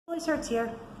Voice Arts here.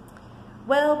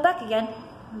 Well, back again.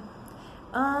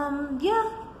 Yeah,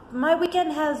 my weekend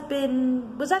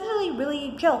was actually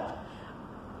really chill.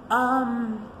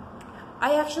 I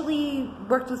actually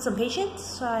worked with some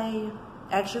patients. My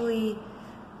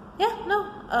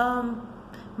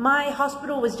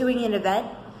hospital was doing an event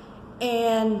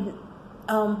and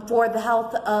for the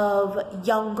health of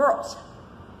young girls.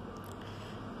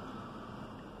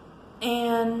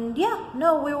 And yeah,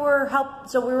 no, we were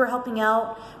helping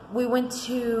out. We went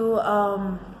to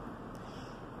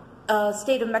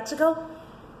state of Mexico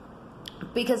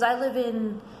because I live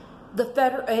in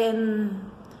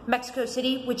in Mexico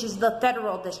City, which is the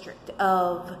federal district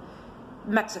of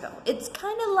Mexico. It's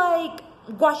kind of like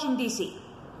Washington D.C.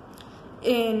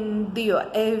 in the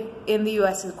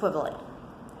U.S. equivalent,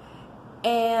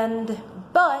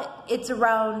 but it's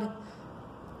around.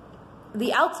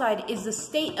 The outside is the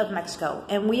state of Mexico,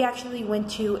 and we actually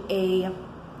went to a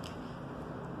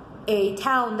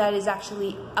town that is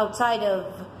actually outside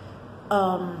of,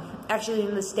 actually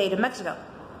in the state of Mexico.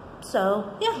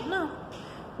 So yeah, no,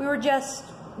 we were just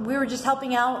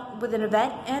helping out with an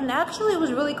event, and actually it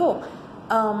was really cool.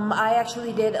 I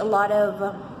actually did a lot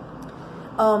of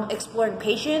exploring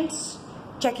patients,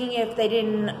 checking if they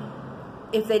didn't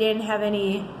have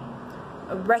any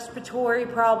respiratory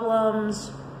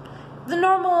problems.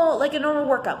 Like a normal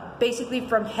workup, basically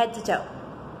from head to toe.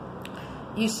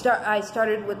 I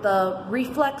started with the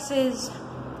reflexes,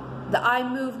 the eye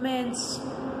movements,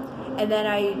 and then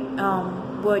I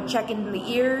would check in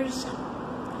the ears,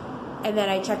 and then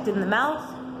I checked in the mouth,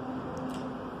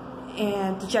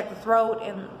 and to check the throat,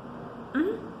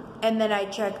 and then I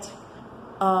checked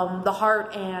the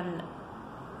heart and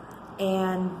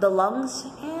the lungs,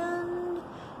 and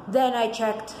then I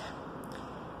checked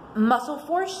muscle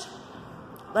force.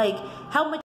 Like how much